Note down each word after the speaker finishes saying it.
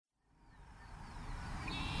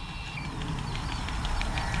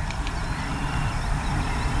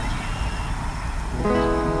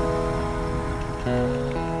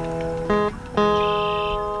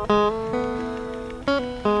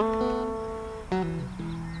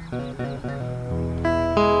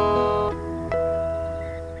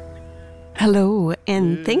Hello,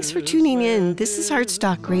 and thanks for tuning in. This is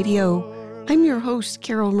Heartstock Radio. I'm your host,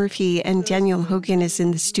 Carol Murphy, and Daniel Hogan is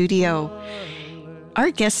in the studio.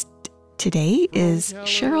 Our guest today is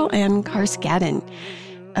Cheryl Ann Carskaddon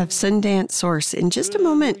of Sundance Source. In just a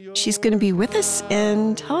moment, she's going to be with us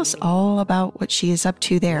and tell us all about what she is up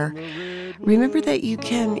to there. Remember that you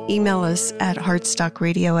can email us at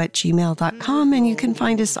heartstockradio@gmail.com, and you can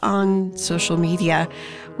find us on social media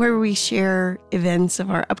where we share events of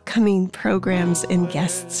our upcoming programs and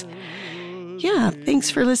guests. Yeah, thanks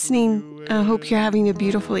for listening. I hope you're having a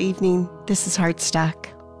beautiful evening. This is Heartstock.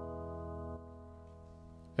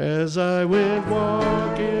 As I went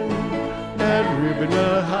walking that Ribbon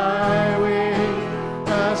Highway,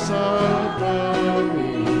 I saw a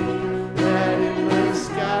glory that in the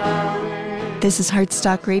sky. This is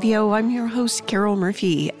Heartstock Radio. I'm your host, Carol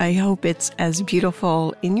Murphy. I hope it's as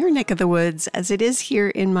beautiful in your neck of the woods as it is here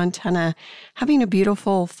in Montana. Having a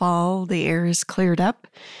beautiful fall. The air is cleared up.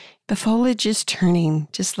 The foliage is turning.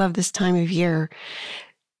 Just love this time of year.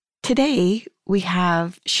 Today, we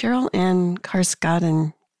have Cheryl Ann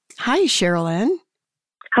Carskaddon. Hi, Cheryl Ann.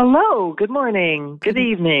 Hello. Good morning. Good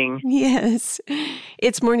evening. Yes.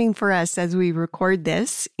 It's morning for us as we record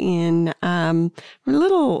this in a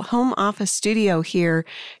little home office studio here.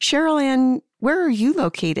 Cheryl Ann, where are you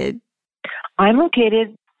located? I'm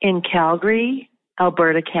located in Calgary,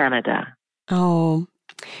 Alberta, Canada. Oh,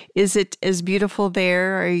 is it as beautiful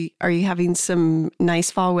there? Are you having some nice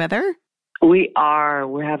fall weather? We are.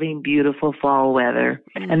 We're having beautiful fall weather.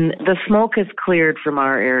 And the smoke has cleared from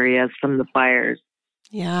our areas from the fires.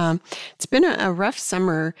 Yeah, it's been a rough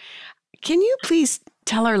summer. Can you please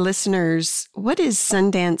tell our listeners what is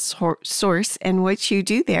Sundance Source and what you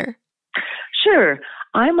do there? Sure.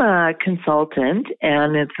 I'm a consultant,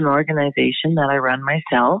 and it's an organization that I run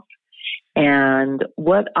myself. And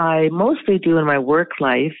what I mostly do in my work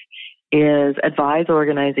life is advise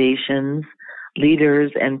organizations,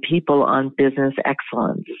 leaders, and people on business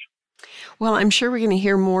excellence. Well, I'm sure we're going to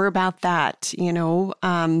hear more about that. You know,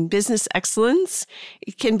 business excellence,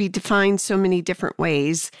 it can be defined so many different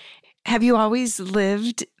ways. Have you always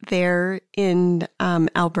lived there in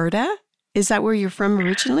Alberta? Is that where you're from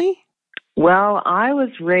originally? Well, I was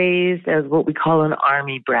raised as what we call an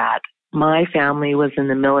army brat. My family was in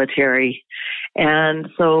the military. And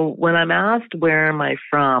so when I'm asked where am I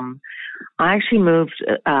from, I actually moved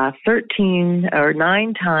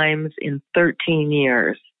 9 times in 13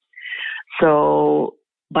 years. So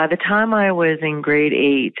by the time I was in grade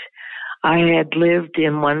 8, I had lived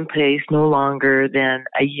in one place no longer than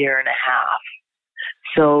a year and a half.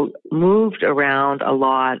 So moved around a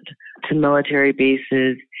lot to military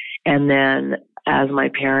bases. And then as my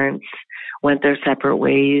parents went their separate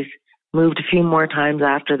ways, moved a few more times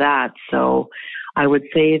after that. So I would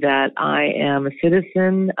say that I am a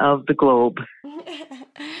citizen of the globe.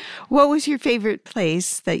 What was your favorite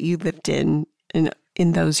place that you lived in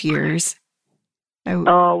those years?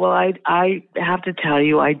 Oh, well, I have to tell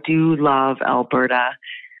you, I do love Alberta.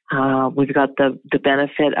 We've got the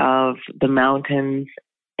benefit of the mountains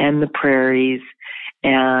and the prairies,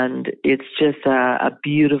 and it's just a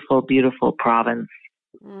beautiful, beautiful province.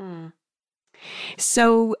 Mm.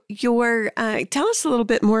 So tell us a little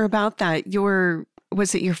bit more about that.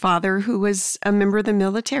 Was it your father who was a member of the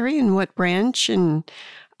military, and what branch, and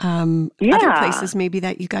other places maybe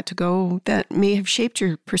that you got to go that may have shaped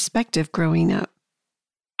your perspective growing up?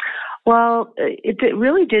 Well, it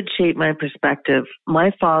really did shape my perspective. My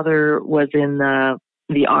father was in the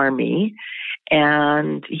Army,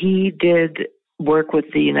 and he did work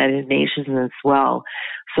with the United Nations as well.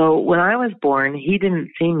 So when I was born, he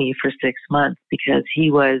didn't see me for 6 months because he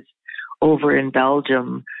was over in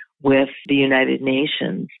Belgium with the United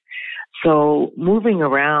Nations. So moving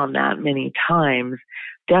around that many times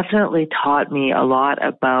definitely taught me a lot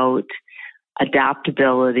about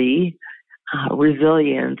adaptability,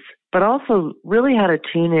 resilience, but also really how to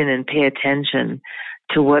tune in and pay attention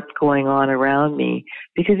to what's going on around me.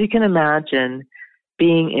 Because you can imagine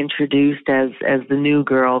being introduced as the new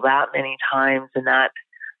girl that many times in that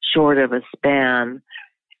short of a span.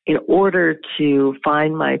 In order to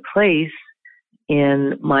find my place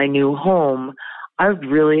in my new home, I would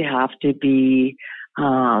really have to be,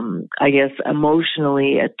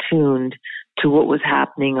 emotionally attuned to what was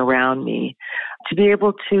happening around me, to be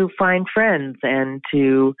able to find friends and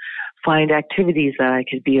to find activities that I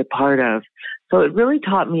could be a part of. So it really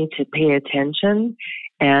taught me to pay attention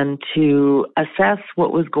and to assess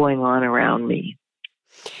what was going on around me.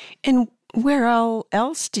 And where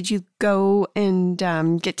else did you go and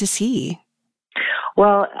get to see?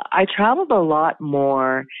 Well, I traveled a lot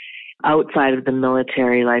more outside of the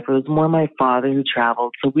military life. It was more my father who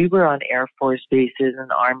traveled. So we were on Air Force bases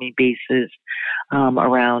and Army bases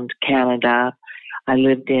around Canada. I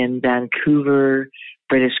lived in Vancouver,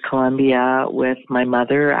 British Columbia with my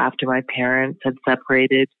mother after my parents had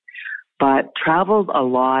separated, but traveled a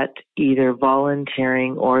lot, either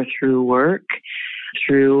volunteering or through work,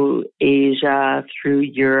 through Asia, through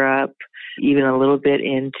Europe, even a little bit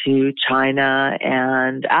into China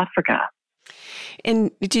and Africa.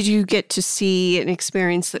 And did you get to see and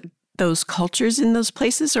experience those cultures in those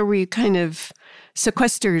places, or were you kind of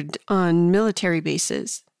sequestered on military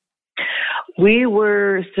bases? We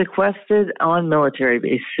were sequestered on military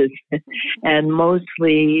bases, and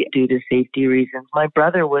mostly due to safety reasons. My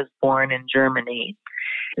brother was born in Germany,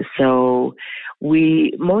 so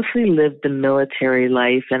we mostly lived the military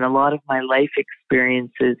life, and a lot of my life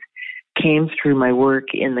experiences came through my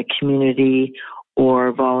work in the community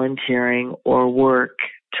or volunteering or work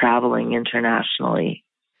traveling internationally.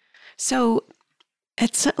 So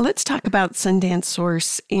let's talk about Sundance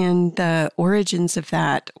Source and the origins of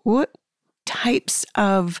that. What types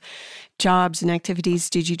of jobs and activities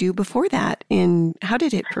did you do before that? And how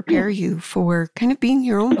did it prepare you for kind of being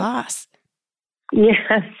your own boss?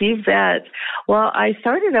 Yes, you bet. Well, I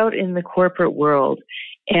started out in the corporate world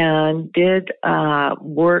and did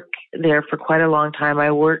work there for quite a long time.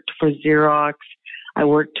 I worked for Xerox. I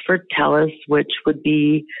worked for TELUS, which would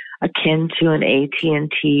be akin to an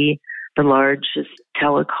AT&T, the largest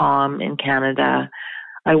telecom in Canada.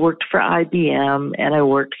 I worked for IBM and I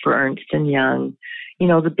worked for Ernst & Young,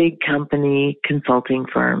 the big company consulting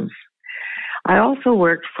firms. I also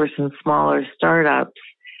worked for some smaller startups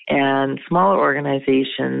and smaller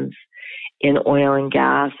organizations in oil and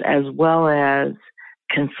gas, as well as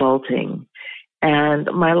consulting. And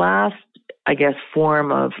my last,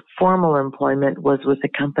 form of formal employment was with a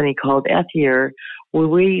company called Ethier, where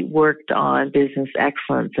we worked on business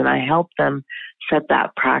excellence, and I helped them set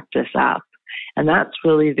that practice up. And that's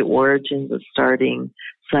really the origins of starting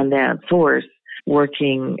Sundance Source,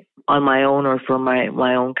 working on my own or for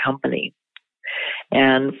my own company.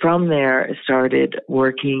 And from there, I started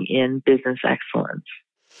working in business excellence.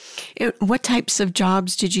 What types of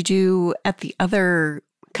jobs did you do at the other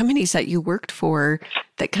companies that you worked for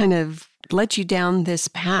that kind of led you down this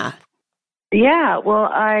path? Yeah, well,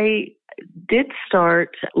 I did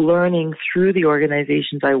start learning through the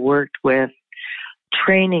organizations I worked with,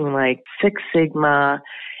 training like Six Sigma,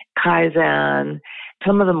 Kaizen,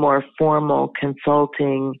 some of the more formal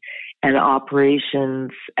consulting and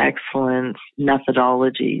operations excellence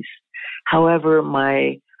methodologies. However,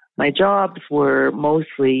 my jobs were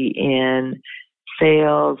mostly in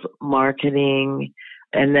sales, marketing,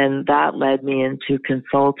 and then that led me into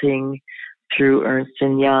consulting through Ernst &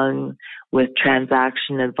 Young with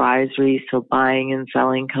transaction advisory, so buying and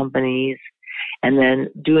selling companies, and then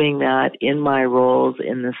doing that in my roles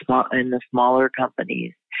in the smaller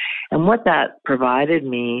companies. And what that provided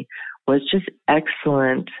me was just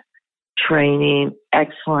excellent training,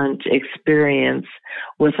 excellent experience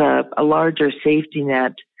with a larger safety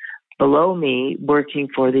net below me working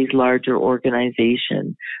for these larger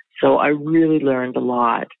organizations. So I really learned a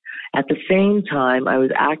lot. At the same time, I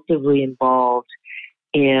was actively involved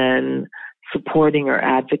in supporting or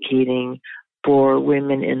advocating for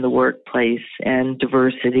women in the workplace and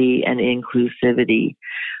diversity and inclusivity.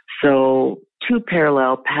 So two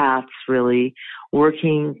parallel paths, really,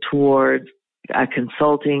 working towards a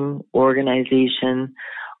consulting organization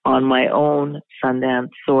on my own Sundance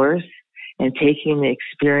Source and taking the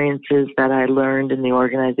experiences that I learned in the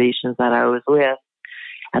organizations that I was with.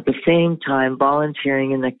 At the same time,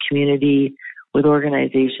 volunteering in the community with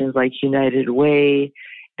organizations like United Way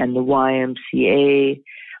and the YMCA,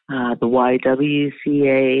 the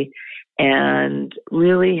YWCA, and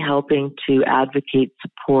really helping to advocate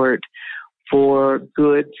support for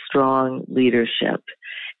good, strong leadership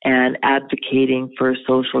and advocating for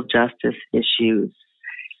social justice issues.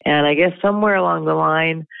 And I guess somewhere along the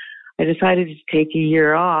line, I decided to take a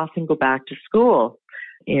year off and go back to school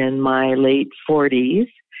in my late 40s.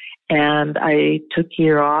 And I took a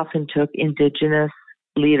year off and took Indigenous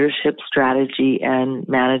leadership strategy and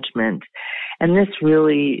management. And this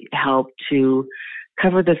really helped to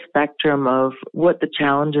cover the spectrum of what the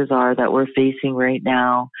challenges are that we're facing right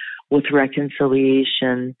now with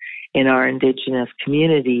reconciliation in our Indigenous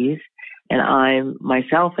communities. And I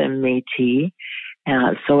myself am Métis.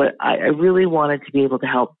 So I really wanted to be able to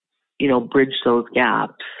help, bridge those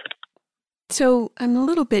gaps. So I'm a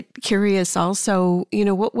little bit curious also,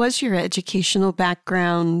 what was your educational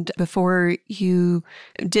background before you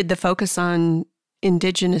did the focus on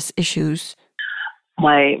Indigenous issues?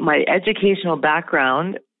 My educational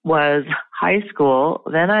background was high school.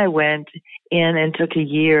 Then I went in and took a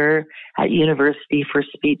year at university for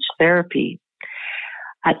speech therapy.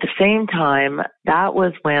 At the same time, that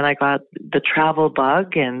was when I got the travel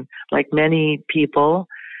bug, and like many people,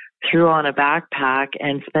 threw on a backpack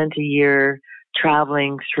and spent a year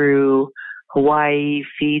traveling through Hawaii,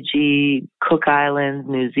 Fiji, Cook Islands,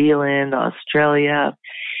 New Zealand, Australia,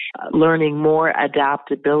 learning more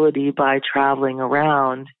adaptability by traveling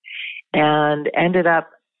around, and ended up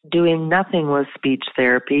doing nothing with speech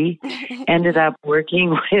therapy, ended up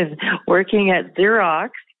working at Xerox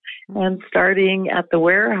and starting at the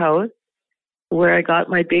warehouse where I got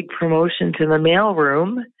my big promotion to the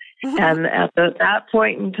mailroom. And at that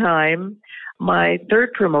point in time, my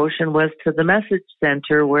third promotion was to the message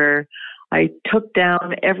center, where I took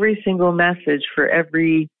down every single message for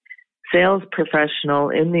every sales professional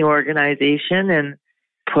in the organization and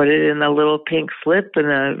put it in a little pink slip in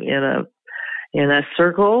a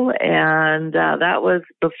circle, and that was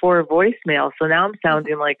before voicemail. So now I'm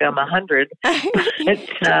sounding like I'm 100.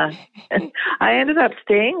 I ended up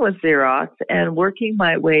staying with Xerox and working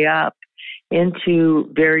my way up into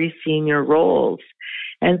very senior roles.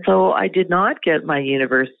 And so I did not get my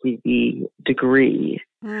university degree,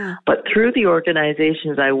 but through the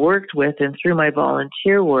organizations I worked with and through my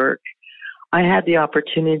volunteer work, I had the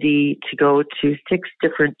opportunity to go to 6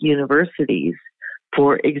 different universities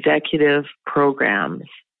for executive programs.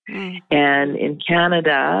 And in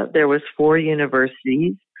Canada, there was 4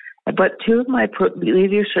 universities, but 2 of my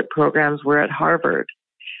leadership programs were at Harvard.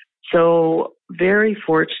 So very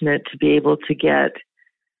fortunate to be able to get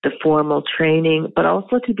the formal training, but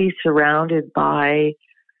also to be surrounded by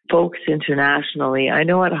folks internationally. I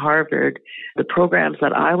know at Harvard, the programs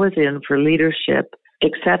that I was in for leadership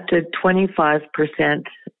accepted 25%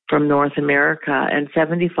 from North America and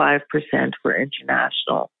 75% were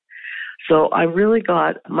international. So I really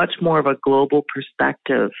got much more of a global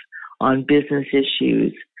perspective on business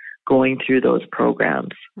issues going through those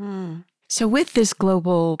programs. So with this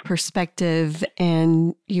global perspective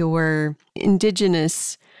and your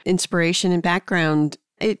Indigenous inspiration and background,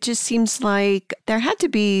 it just seems like there had to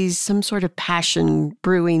be some sort of passion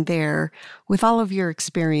brewing there with all of your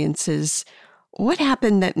experiences. What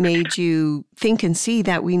happened that made you think and see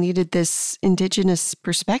that we needed this Indigenous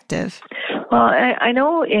perspective? Well, I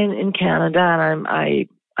know in Canada, and I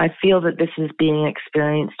feel that this is being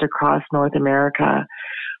experienced across North America,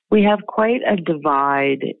 we have quite a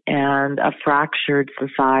divide and a fractured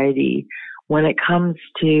society when it comes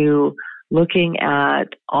to looking at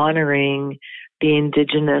honoring the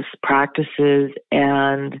Indigenous practices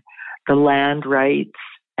and the land rights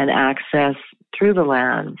and access through the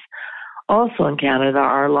lands. Also in Canada,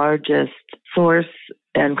 our largest source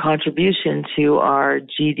and contribution to our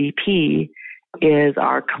GDP is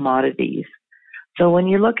our commodities. So when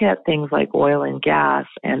you look at things like oil and gas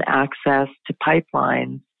and access to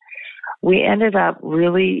pipelines, we ended up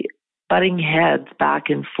really butting heads back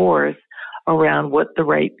and forth around what the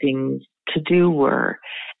right things to do were,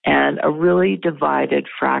 and a really divided,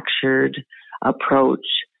 fractured approach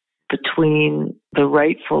between the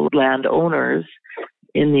rightful landowners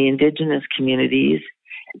in the Indigenous communities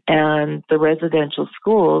and the residential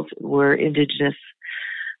schools where Indigenous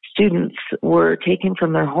students were taken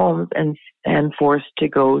from their homes and forced to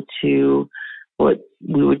go to what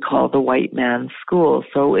we would call the white man's school.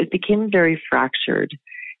 So it became very fractured.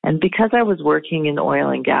 And because I was working in oil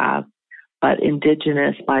and gas, but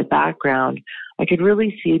Indigenous by background, I could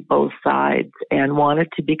really see both sides and wanted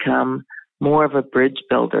to become more of a bridge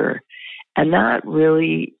builder. And that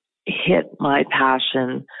really hit my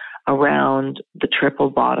passion around the triple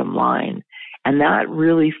bottom line. And that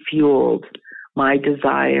really fueled my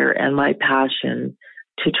desire and my passion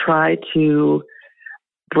to try to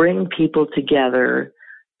bring people together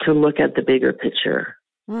to look at the bigger picture.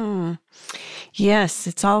 Yes,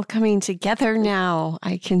 it's all coming together now.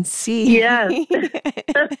 I can see. Yes.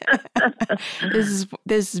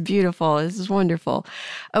 This is beautiful. This is wonderful.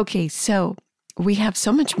 Okay, so we have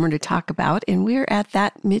so much more to talk about, and we're at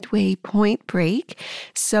that midway point break.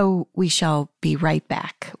 So we shall be right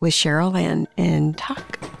back with Cheryl Ann and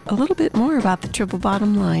talk a little bit more about the triple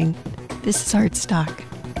bottom line. This is Heartstock.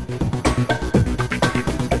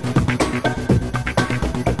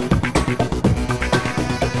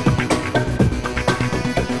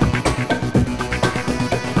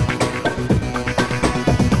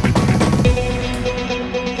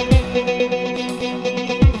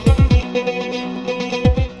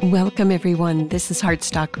 Welcome, everyone. This is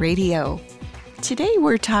Heartstock Radio. Today,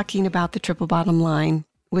 we're talking about the triple bottom line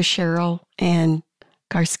with Cheryl Ann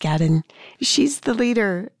Garskadden. She's the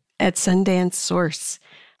leader at Sundance Source.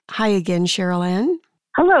 Hi again, Cheryl Ann.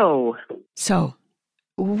 Hello. So,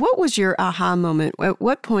 what was your aha moment? At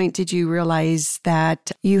what point did you realize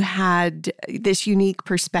that you had this unique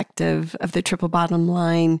perspective of the triple bottom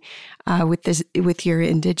line with your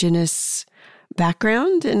Indigenous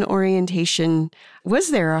background and orientation?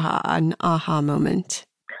 Was there an aha moment?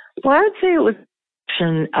 Well, I would say it was a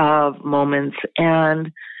collection of moments.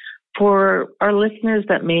 And for our listeners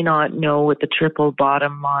that may not know what the triple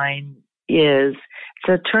bottom line is,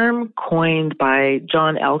 it's a term coined by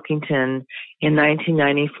John Elkington in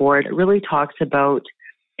 1994. It really talks about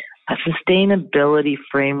a sustainability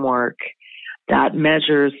framework that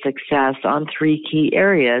measures success on three key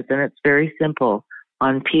areas. And it's very simple: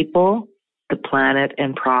 on people, the planet,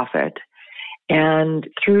 and profit. And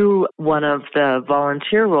through one of the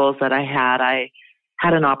volunteer roles that I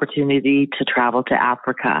had an opportunity to travel to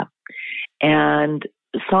Africa and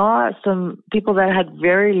saw some people that had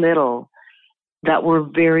very little that were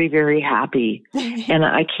very, very happy. And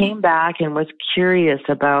I came back and was curious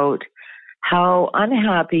about how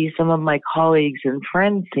unhappy some of my colleagues and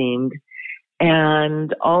friends seemed.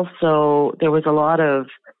 And also there was a lot of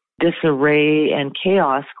disarray and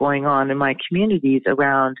chaos going on in my communities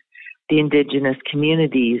around the Indigenous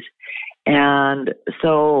communities. And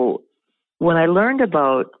so when I learned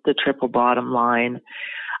about the triple bottom line,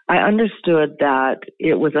 I understood that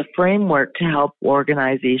it was a framework to help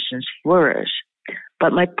organizations flourish.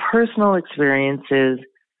 But my personal experiences,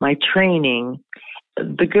 my training,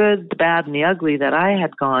 the good, the bad, and the ugly that I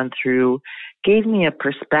had gone through gave me a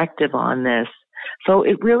perspective on this. So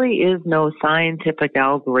it really is no scientific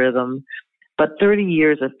algorithm, but 30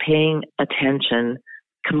 years of paying attention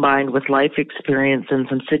combined with life experience and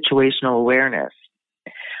some situational awareness.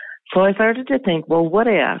 So I started to think, well, what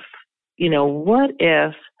if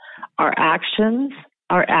our actions,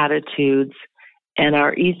 our attitudes, and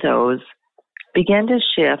our ethos began to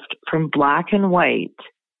shift from black and white,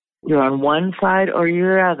 you're on one side or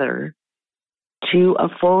you're other, to a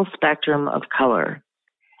full spectrum of color.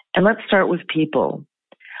 And let's start with people.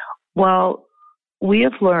 Well, we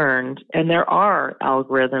have learned, and there are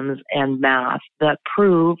algorithms and math that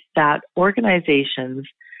prove that organizations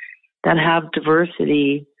that have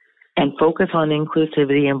diversity and focus on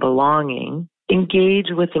inclusivity and belonging engage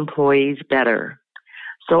with employees better.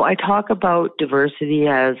 So I talk about diversity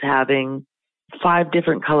as having 5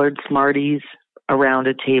 different colored Smarties around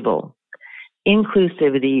a table.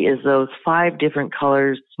 Inclusivity is those 5 different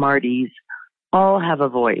colored Smarties all have a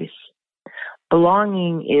voice.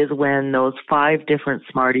 Belonging is when those 5 different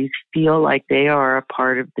Smarties feel like they are a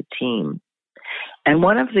part of the team. And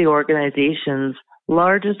one of the organization's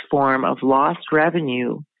largest form of lost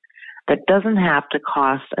revenue that doesn't have to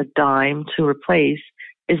cost a dime to replace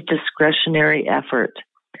is discretionary effort.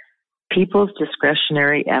 People's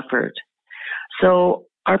discretionary effort. So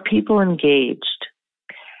are people engaged?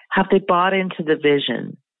 Have they bought into the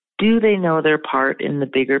vision? Do they know their part in the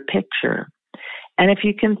bigger picture? And if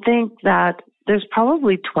you can think that there's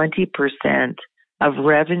probably 20% of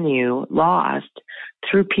revenue lost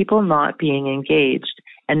through people not being engaged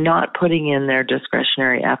and not putting in their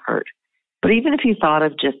discretionary effort. But even if you thought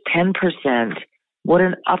of just 10%, what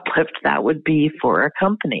an uplift that would be for a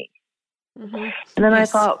company. Mm-hmm. And then yes.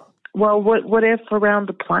 I thought, well, what if around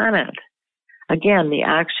the planet? Again, the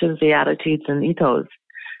actions, the attitudes, and ethos.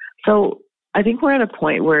 So I think we're at a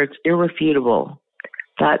point where it's irrefutable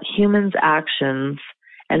that humans' actions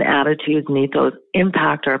and attitudes and ethos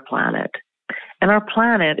impact our planet. And our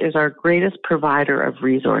planet is our greatest provider of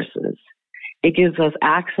resources. It gives us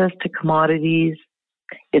access to commodities.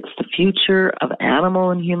 It's the future of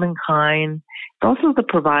animal and humankind. It's also the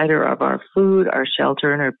provider of our food, our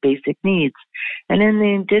shelter, and our basic needs. And in the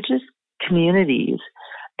Indigenous communities,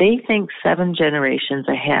 they think 7 generations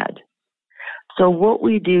ahead. So what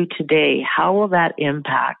we do today, how will that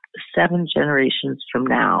impact 7 generations from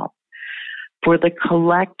now for the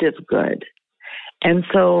collective good? And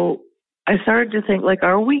so I started to think,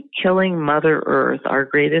 are we killing Mother Earth, our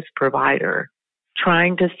greatest provider,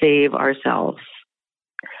 trying to save ourselves?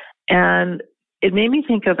 And it made me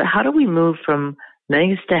think of how do we move from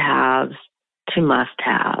nice to haves to must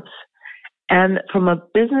haves? And from a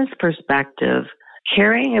business perspective,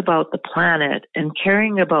 caring about the planet and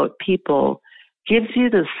caring about people gives you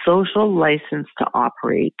the social license to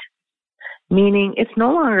operate, meaning it's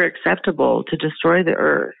no longer acceptable to destroy the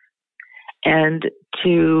earth and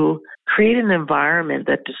to create an environment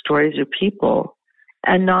that destroys your people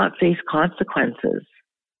and not face consequences.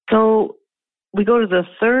 So we go to the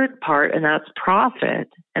third part, and that's profit.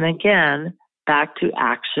 And again, back to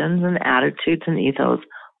actions and attitudes and ethos.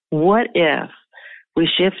 What if we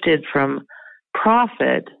shifted from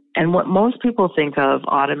profit And what most people think of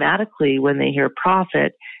automatically when they hear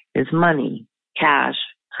profit is money, cash,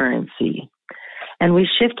 currency. And we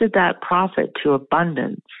shifted that profit to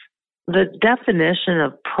abundance. The definition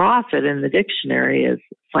of profit in the dictionary is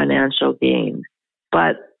financial gain.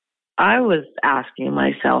 But I was asking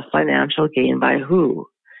myself, financial gain by who?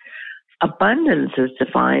 Abundance is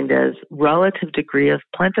defined as relative degree of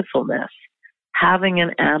plentifulness, having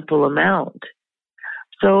an ample amount.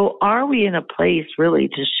 So are we in a place really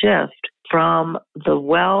to shift from the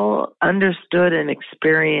well understood and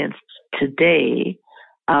experienced today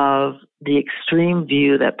of the extreme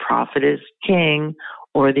view that profit is king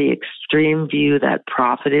or the extreme view that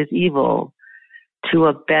profit is evil to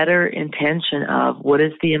a better intention of what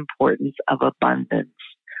is the importance of abundance,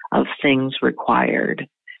 of things required?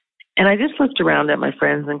 And I just looked around at my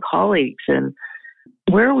friends and colleagues, and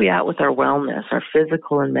where are we at with our wellness, our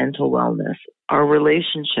physical and mental wellness, our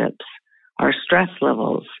relationships, our stress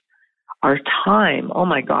levels, our time? Oh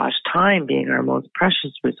my gosh, time being our most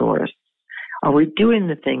precious resource. Are we doing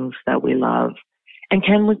the things that we love? And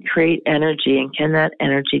can we create energy, and can that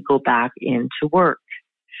energy go back into work?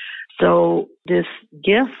 So this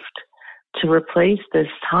gift to replace this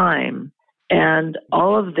time and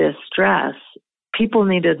all of this stress, people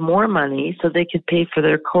needed more money so they could pay for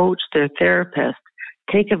their coach, their therapist,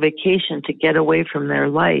 take a vacation to get away from their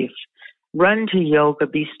life, run to yoga,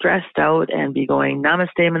 be stressed out and be going, namaste,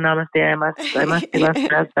 namaste, I must be less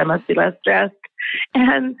stressed, I must be less stressed.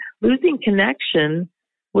 And losing connection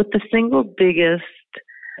with the single biggest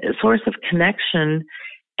source of connection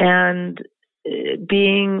and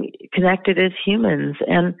being connected as humans.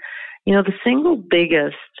 And, you know, the single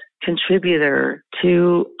biggest contributor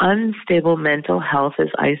to unstable mental health is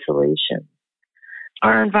isolation.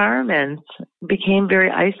 Our environment became very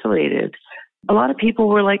isolated. A lot of people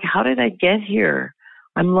were like, how did I get here?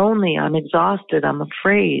 I'm lonely, I'm exhausted, I'm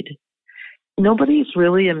afraid. Nobody's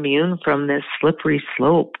really immune from this slippery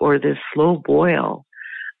slope or this slow boil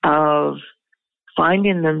of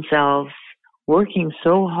finding themselves working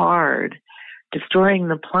so hard, destroying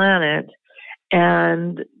the planet,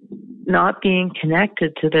 and not being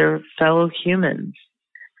connected to their fellow humans.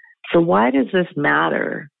 So why does this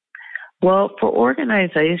matter? Well, for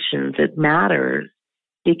organizations, it matters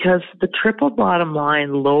because the triple bottom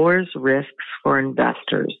line lowers risks for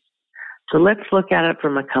investors. So let's look at it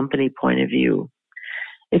from a company point of view.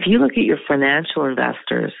 If you look at your financial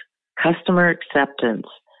investors, customer acceptance,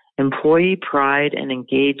 employee pride and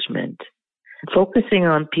engagement, focusing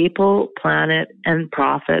on people, planet, and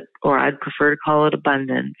profit, or I'd prefer to call it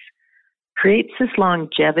abundance, creates this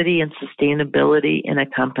longevity and sustainability in a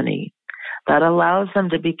company that allows them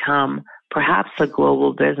to become perhaps a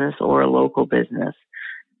global business or a local business,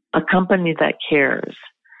 a company that cares,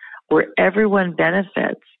 where everyone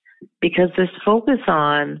benefits, because this focus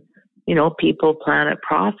on, you know, people, planet,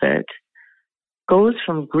 profit goes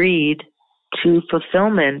from greed to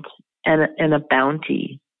fulfillment and a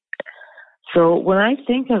bounty. So when I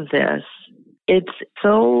think of this, it's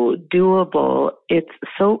so doable, it's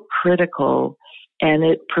so critical, and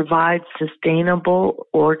it provides sustainable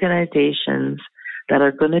organizations that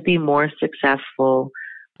are going to be more successful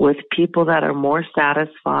with people that are more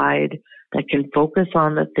satisfied, that can focus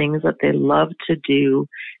on the things that they love to do.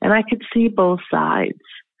 And I could see both sides.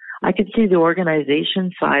 I could see the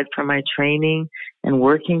organization side from my training and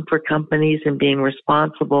working for companies and being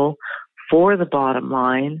responsible for the bottom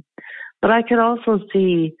line. But I could also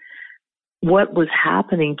see what was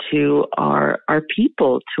happening to our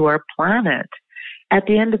people, to our planet. At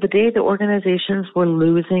the end of the day, the organizations were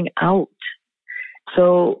losing out.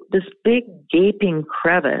 So this big gaping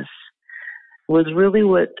crevice was really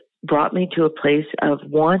what brought me to a place of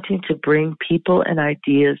wanting to bring people and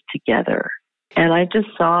ideas together. And I just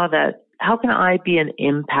saw that, how can I be an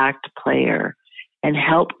impact player and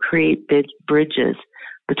help create bridges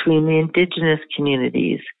between the indigenous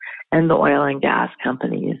communities and the oil and gas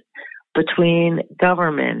companies, between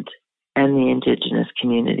government and the indigenous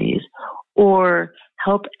communities, or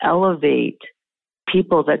help elevate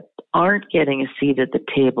people that aren't getting a seat at the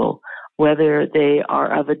table, whether they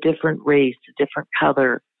are of a different race, a different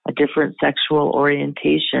color, a different sexual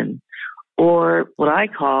orientation, or what I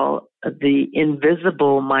call the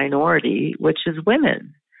invisible minority, which is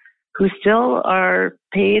women, who still are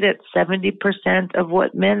paid at 70% of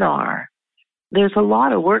what men are. There's a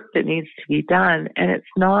lot of work that needs to be done, and it's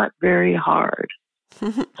not very hard.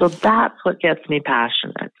 So that's what gets me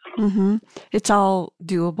passionate. Mm-hmm. It's all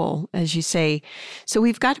doable, as you say. So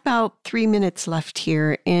we've got about 3 minutes left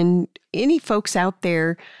here. And any folks out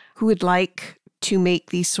there who would like to make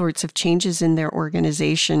these sorts of changes in their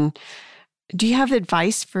organization, do you have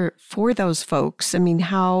advice for those folks? I mean,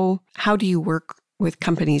 how do you work with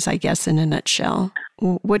companies, I guess, in a nutshell?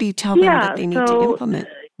 What do you tell them that they need to implement?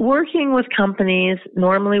 Working with companies,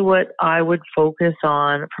 normally what I would focus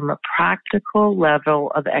on from a practical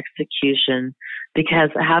level of execution, because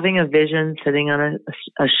having a vision sitting on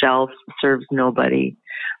a shelf serves nobody.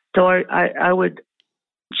 So I would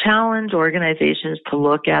challenge organizations to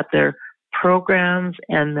look at their programs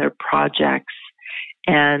and their projects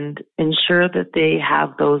and ensure that they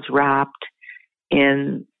have those wrapped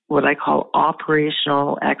in what I call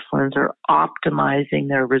operational excellence, or optimizing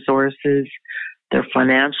their resources, their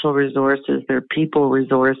financial resources, their people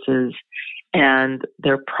resources, and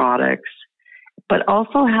their products. But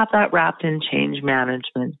also have that wrapped in change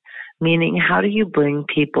management, meaning how do you bring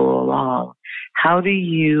people along? How do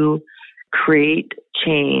you create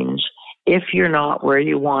change if you're not where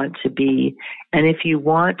you want to be? And if you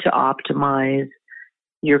want to optimize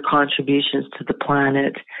your contributions to the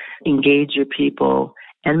planet, engage your people,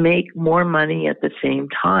 and make more money at the same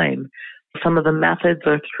time. Some of the methods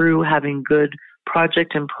are through having good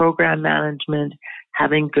project and program management,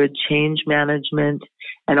 having good change management,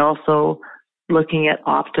 and also looking at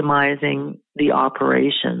optimizing the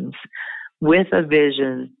operations with a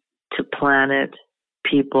vision to planet,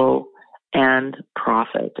 people, and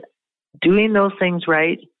profit. Doing those things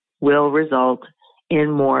right will result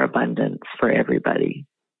in more abundance for everybody.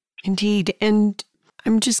 Indeed. And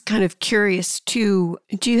I'm just kind of curious too,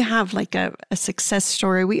 do you have like a success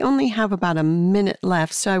story? We only have about a minute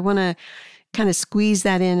left, so I want to kind of squeeze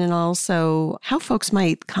that in, and also how folks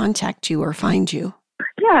might contact you or find you.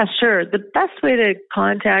 Yeah, sure. The best way to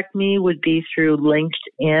contact me would be through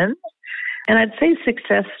LinkedIn. And I'd say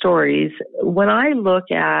success stories. When I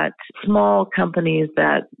look at small companies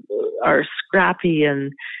that are scrappy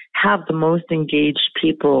and have the most engaged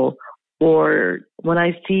people, or when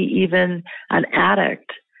I see even an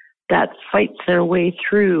addict that fights their way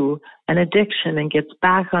through an addiction and gets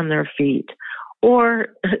back on their feet, or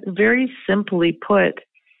very simply put,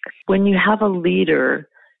 when you have a leader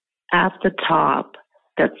at the top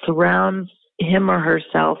that surrounds him or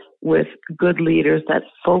herself with good leaders that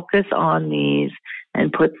focus on these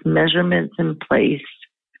and puts measurements in place,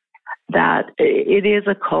 that it is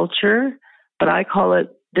a culture, but I call it,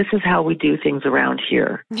 this is how we do things around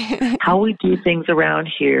here. How we do things around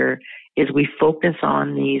here is we focus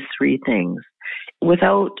on these three things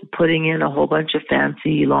without putting in a whole bunch of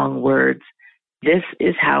fancy long words. This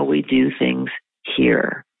is how we do things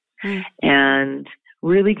here. And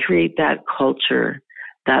really create that culture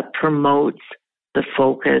that promotes the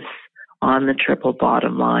focus on the triple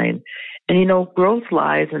bottom line. And, you know, growth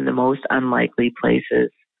lies in the most unlikely places,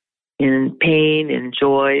 in pain, in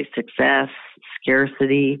joy, success,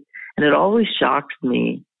 scarcity. And it always shocks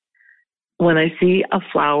me when I see a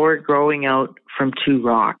flower growing out from two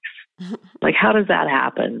rocks. Like, how does that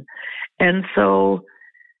happen? And so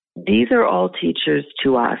these are all teachers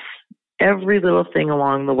to us. Every little thing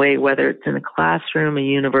along the way, whether it's in a classroom, a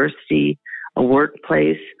university, a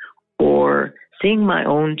workplace, or seeing my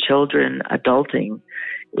own children adulting,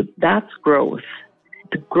 that's growth.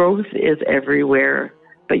 The growth is everywhere,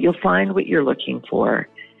 but you'll find what you're looking for.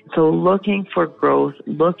 So looking for growth,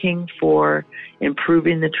 looking for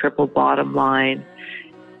improving the triple bottom line,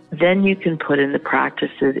 then you can put in the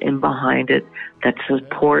practices in behind it that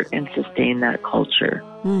support and sustain that culture.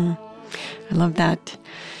 I love that.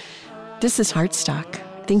 This is Heartstock.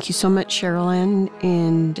 Thank you so much, Cheryl Ann.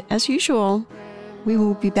 And as usual, we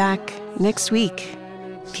will be back next week.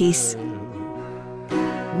 Peace.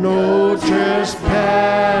 No trespassing.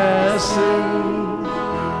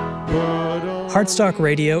 Heartstock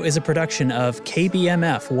Radio is a production of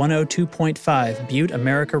KBMF 102.5 Butte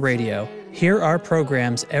America Radio. Hear our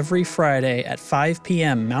programs every Friday at 5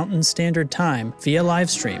 p.m. Mountain Standard Time via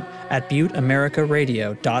livestream at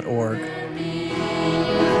butteamericaradio.org.